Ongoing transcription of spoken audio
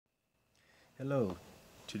Hello,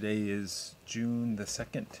 today is June the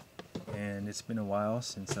 2nd, and it's been a while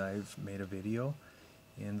since I've made a video,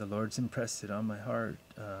 and the Lord's impressed it on my heart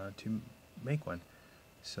to make one.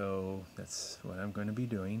 So that's what I'm going to be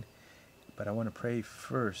doing. But I want to pray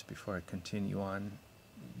first before I continue on.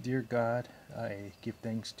 Dear God, I give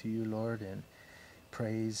thanks to you, Lord, and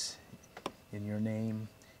praise in your name.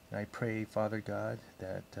 And I pray, Father God,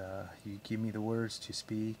 that you give me the words to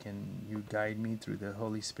speak and you guide me through the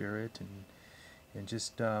Holy Spirit and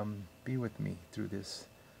just be with me through this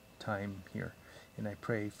time here. And I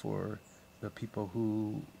pray for the people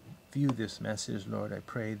who view this message, Lord. I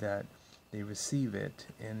pray that they receive it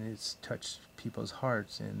and it's touched people's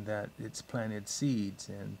hearts and that it's planted seeds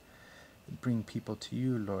and bring people to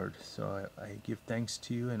you, Lord. So I give thanks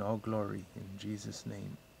to you and all glory in Jesus'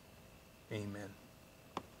 name. Amen.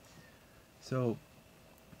 So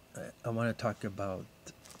I want to talk about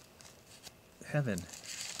heaven,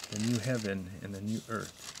 the new heaven and the new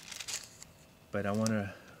earth. But I want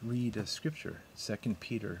to read a scripture, 2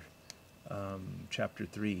 Peter chapter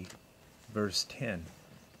 3, verse 10.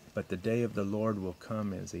 But the day of the Lord will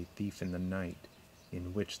come as a thief in the night,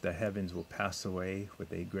 in which the heavens will pass away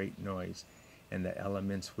with a great noise, and the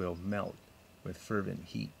elements will melt with fervent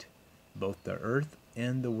heat. Both the earth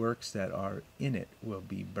and the works that are in it will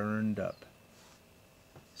be burned up.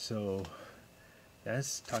 So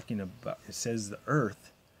that's talking about, it says the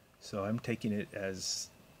earth, so I'm taking it as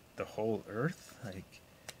the whole earth, like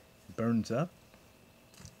burns up.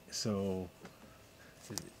 So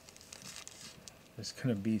there's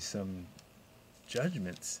going to be some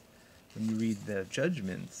judgments. When you read the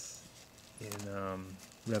judgments in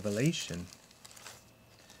Revelation,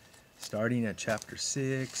 starting at chapter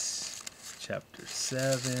 6, chapter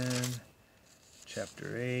 7,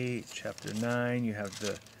 chapter 8, chapter 9, you have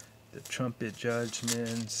the trumpet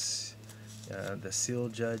judgments, the seal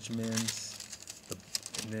judgments,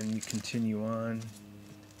 and then you continue on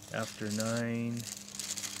after 9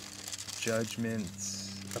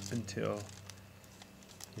 judgments up until,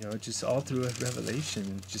 just all through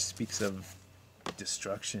Revelation it just speaks of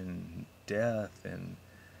destruction, death, and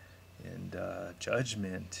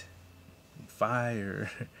judgment, and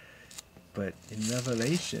fire. But in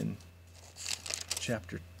Revelation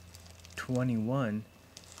chapter 21,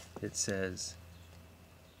 it says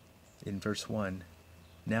in verse 1,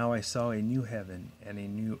 "Now I saw a new heaven and a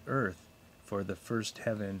new earth, for the first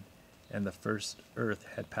heaven and the first earth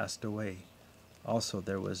had passed away. Also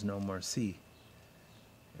there was no more sea."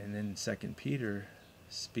 And then 2 Peter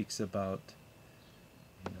speaks about,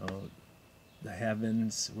 the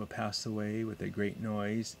heavens will pass away with a great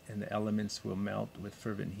noise, and the elements will melt with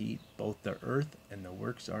fervent heat, both the earth and the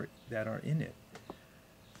works that are in it.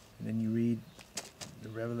 And then you read the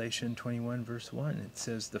Revelation 21 verse 1. It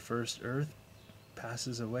says the first earth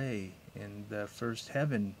passes away and the first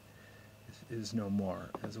heaven is no more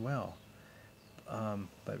as well.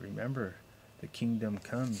 But remember, the kingdom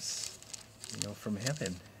comes, from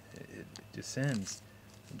heaven. It descends.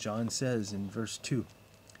 John says in verse 2,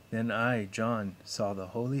 "Then I, John, saw the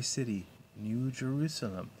holy city, New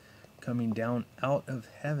Jerusalem, coming down out of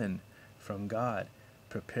heaven from God,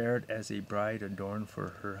 prepared as a bride adorned for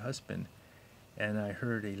her husband. And I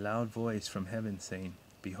heard a loud voice from heaven saying,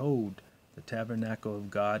 Behold, the tabernacle of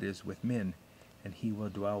God is with men, and he will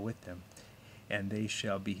dwell with them, and they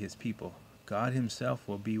shall be his people. God himself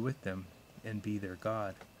will be with them and be their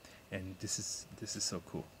God." And this is so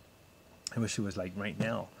cool. I wish it was like right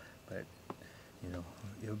now, but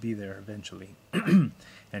it'll be there eventually.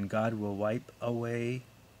 "And God will wipe away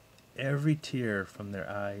every tear from their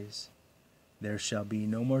eyes. There shall be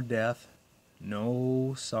no more death,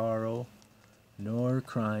 no sorrow, nor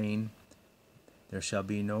crying. There shall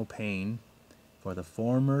be no pain, for the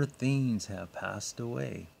former things have passed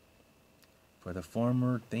away." For the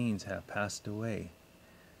former things have passed away.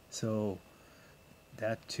 So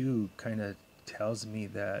that too kind of tells me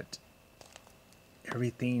that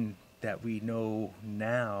everything that we know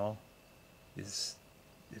now it's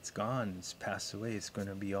gone, it's passed away, it's going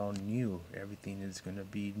to be all new. Everything is going to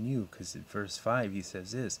be new, because in verse 5 he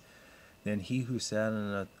says this, "Then he who sat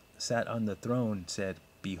on the throne said,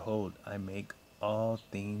 Behold, I make all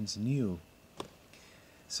things new."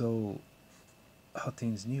 So all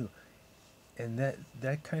things new. And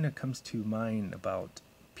that kind of comes to mind about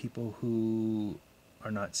people who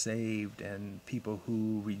are not saved and people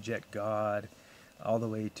who reject God all the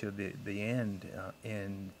way to the end,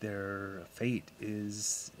 and their fate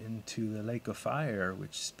is into the lake of fire,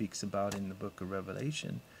 which speaks about in the book of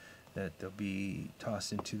Revelation that they'll be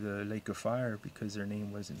tossed into the lake of fire because their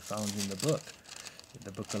name wasn't found in the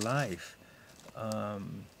book of life.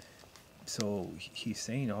 so he's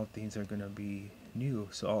saying all things are going to be new.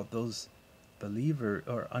 So all those believer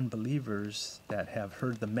or unbelievers that have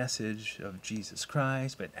heard the message of Jesus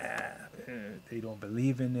Christ, but they don't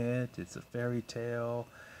believe in it, it's a fairy tale,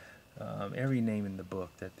 every name in the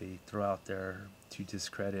book that they throw out there to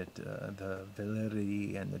discredit the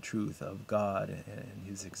validity and the truth of God and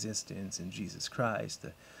his existence in Jesus Christ.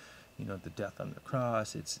 The death on the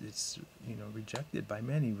cross, it's rejected by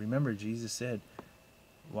many. Remember, Jesus said,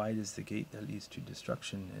 wide is the gate that leads to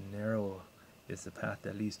destruction, and narrow is the path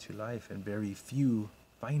that leads to life, and very few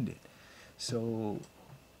find it. So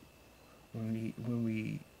when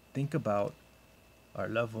we think about our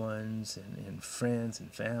loved ones and friends and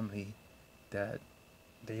family that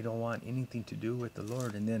they don't want anything to do with the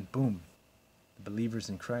Lord, and then boom, the believers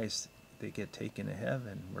in Christ, they get taken to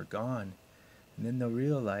heaven, we're gone. And then they'll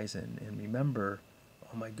realize and remember,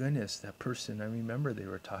 oh my goodness, that person, I remember they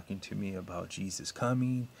were talking to me about Jesus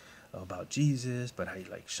coming, about Jesus, but I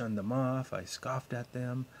shunned them off, I scoffed at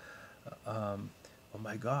them. Oh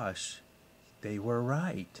my gosh, they were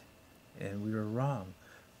right and we were wrong,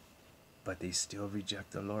 but they still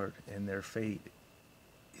reject the Lord, and their fate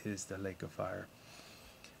is the lake of fire.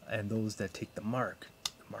 And those that take the mark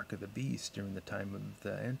of the beast during the time of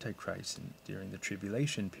the Antichrist and during the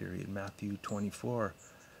tribulation period, Matthew 24,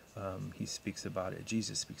 he speaks about it,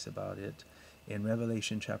 Jesus speaks about it. In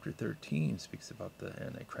Revelation chapter 13 speaks about the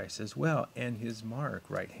Antichrist as well, and his mark,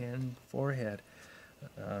 right hand, forehead.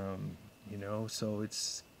 So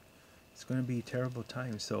it's going to be a terrible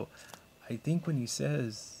time. So I think when he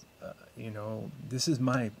says, this is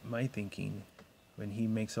my thinking, when he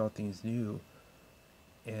makes all things new,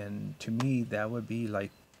 and to me that would be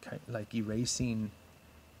like erasing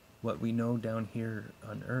what we know down here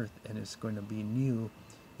on earth, and it's going to be new,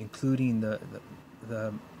 including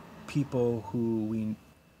the people who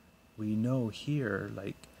we know here.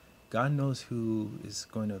 Like, God knows who is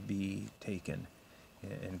going to be taken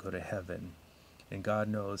and go to heaven, and God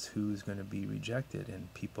knows who's going to be rejected.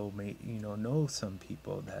 And people may know some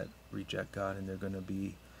people that reject God, and they're going to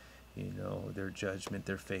be, their judgment,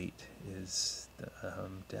 their fate is the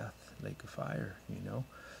death, lake of fire.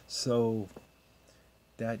 So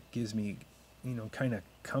that gives me kind of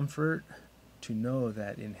comfort to know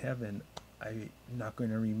that in heaven I'm not going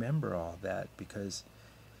to remember all that, because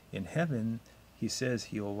in heaven he says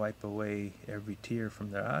he'll wipe away every tear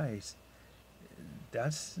from their eyes.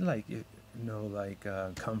 That's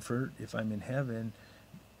comfort if I'm in heaven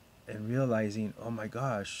and realizing, oh my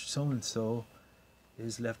gosh, so and so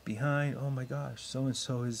is left behind, oh my gosh, so and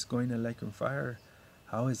so is going to lake of fire.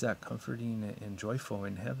 How is that comforting and joyful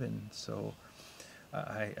in heaven? So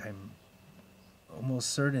I'm almost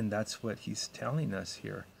certain that's what he's telling us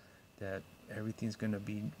here, that everything's going to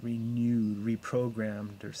be renewed,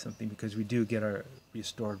 reprogrammed or something, because we do get our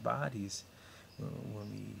restored bodies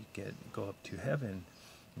when we go up to heaven,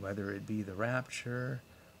 whether it be the rapture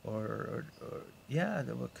or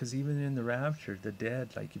because even in the rapture, the dead,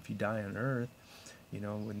 like if you die on earth,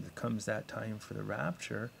 when it comes that time for the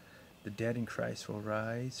rapture, the dead in Christ will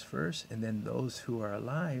rise first, and then those who are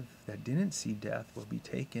alive that didn't see death will be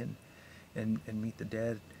taken and meet the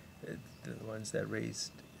dead, the ones that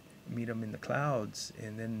meet them in the clouds,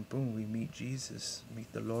 and then boom, we meet Jesus,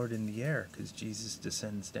 meet the Lord in the air, because Jesus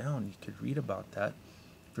descends down. You could read about that,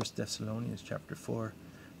 1 Thessalonians chapter 4,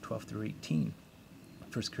 12 through 18,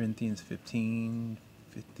 1 Corinthians 15,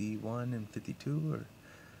 51 and 52, or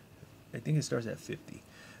I think it starts at 50.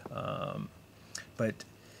 But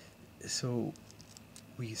so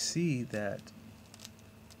we see that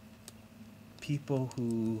people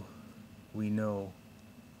who we know,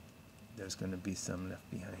 there's going to be some left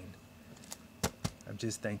behind. I'm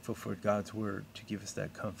just thankful for God's word to give us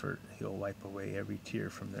that comfort. He'll wipe away every tear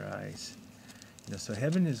from their eyes. So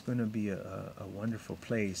heaven is going to be a wonderful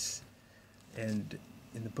place. And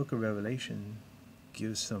in the book of Revelation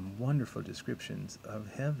gives some wonderful descriptions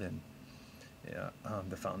of heaven.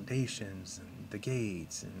 The foundations and the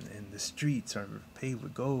gates and the streets are paved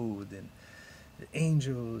with gold, and the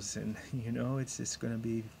angels, and it's just going to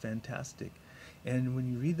be fantastic. And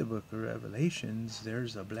when you read the book of Revelations,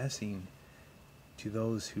 there's a blessing to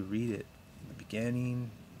those who read it. In the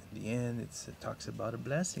beginning, in the end, it talks about a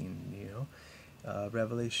blessing.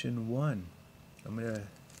 Revelation 1. I'm going to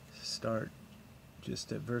start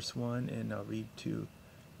just at verse 1, and I'll read to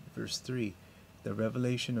verse 3. The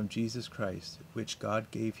revelation of Jesus Christ, which God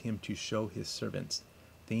gave him to show his servants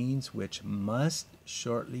things which must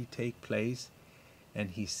shortly take place, and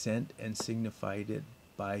he sent and signified it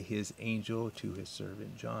by his angel to his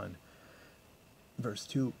servant John. Verse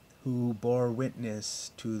 2, who bore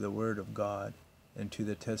witness to the word of God, and to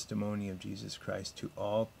the testimony of Jesus Christ, to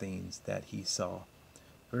all things that he saw.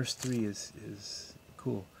 Verse 3 is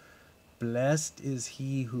cool. Blessed is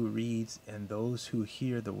he who reads and those who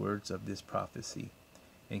hear the words of this prophecy,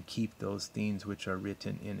 and keep those things which are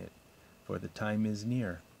written in it, for the time is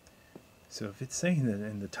near. So if it's saying that,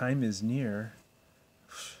 and the time is near,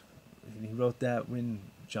 and he wrote that when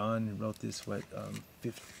John wrote this, 50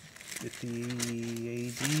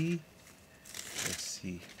 AD? Let's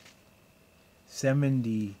see.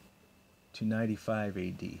 70 to 95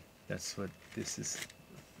 AD. That's what this is.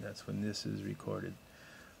 That's when this is recorded.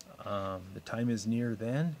 The time is near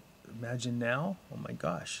then. Imagine now. Oh my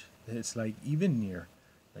gosh. It's like even near.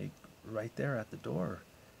 Like right there at the door.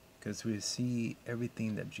 Because we see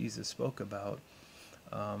everything that Jesus spoke about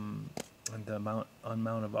on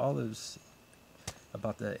Mount of Olives,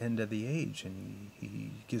 about the end of the age. And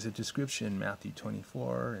he gives a description, Matthew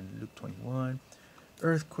 24 and Luke 21.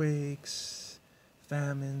 Earthquakes,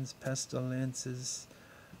 famines, pestilences,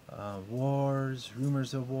 wars,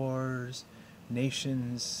 rumors of wars,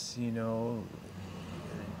 nations,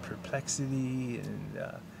 perplexity, and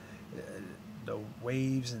the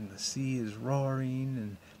waves and the sea is roaring.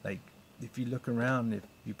 And like, if you look around, if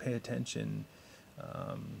you pay attention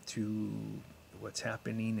to what's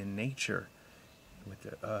happening in nature, with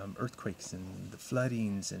the earthquakes and the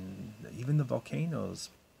floodings and even the volcanoes,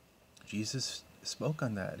 Jesus spoke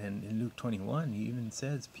on that. And in Luke 21, he even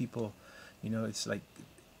says people, it's like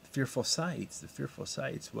the fearful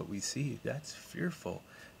sights, what we see, that's fearful.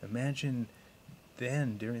 Imagine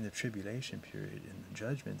then during the tribulation period and the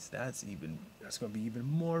judgments, that's going to be even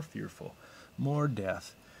more fearful, more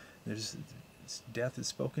death. Death is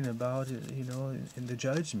spoken about, in the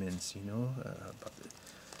judgments,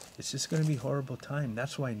 it's just going to be a horrible time.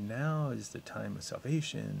 That's why now is the time of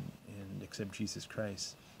salvation, and accept Jesus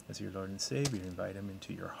Christ as your Lord and Savior. Invite him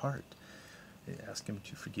into your heart. Ask him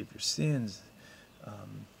to forgive your sins.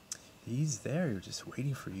 He's there just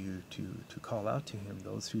waiting for you to call out to him,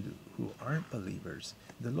 those who aren't believers.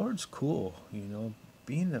 The Lord's cool,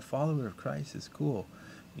 being a follower of Christ is cool,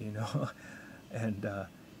 and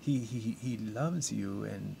he loves you,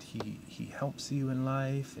 and he helps you in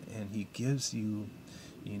life, and he gives you,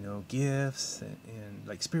 gifts and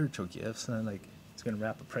like spiritual gifts. Not like it's going to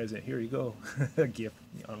wrap a present, here you go, a gift,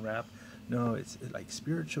 unwrap. No, it's like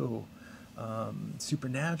spiritual,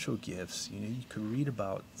 supernatural gifts. You could read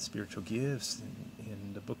about spiritual gifts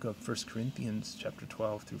in the book of 1 Corinthians chapter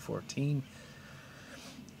 12 through 14.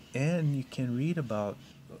 And you can read about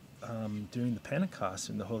during the Pentecost,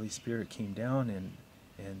 when the Holy Spirit came down and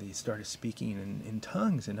they started speaking in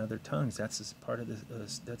tongues, in other tongues. That's part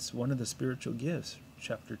of that's one of the spiritual gifts.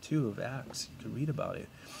 Chapter 2 of Acts, you can read about it.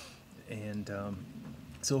 And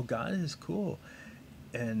so God is cool,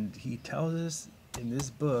 and he tells us in this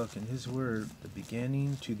book, in his word, the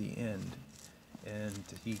beginning to the end, and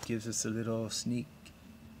he gives us a little sneak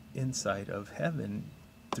insight of heaven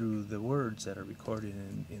through the words that are recorded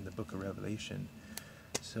in the book of Revelation.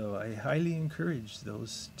 So I highly encourage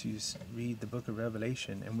those to read the book of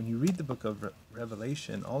Revelation. And when you read the book of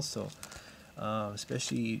Revelation also,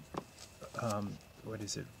 especially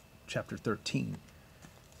chapter 13,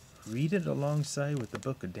 read it alongside with the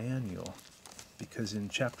book of Daniel, because in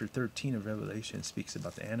chapter 13 of Revelation it speaks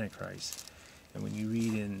about the Antichrist. And when you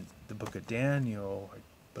read in the book of Daniel, I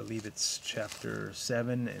believe it's chapter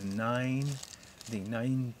 7 and 9, I think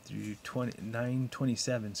 9 through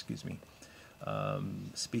 9:27,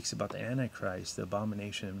 speaks about the Antichrist, the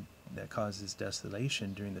abomination that causes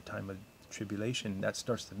desolation during the time of tribulation. That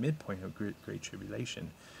starts the midpoint of great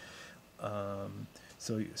tribulation.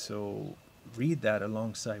 So read that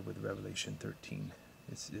alongside with Revelation 13.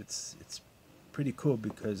 It's pretty cool,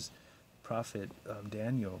 because prophet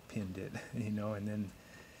Daniel pinned it, and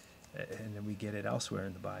then we get it elsewhere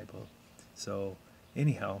in the Bible. So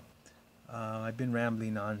anyhow, I've been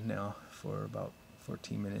rambling on now for about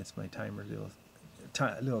 14 minutes. My timer,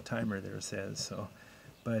 little timer there says so.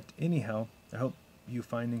 But anyhow, I hope you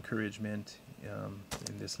find encouragement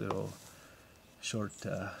in this little short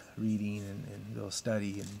reading and little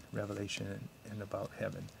study in Revelation and about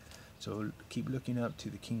heaven. So keep looking up to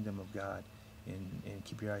the kingdom of God, and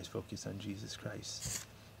keep your eyes focused on Jesus Christ.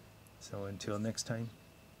 So until next time,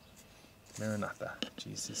 Maranatha,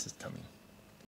 Jesus is coming.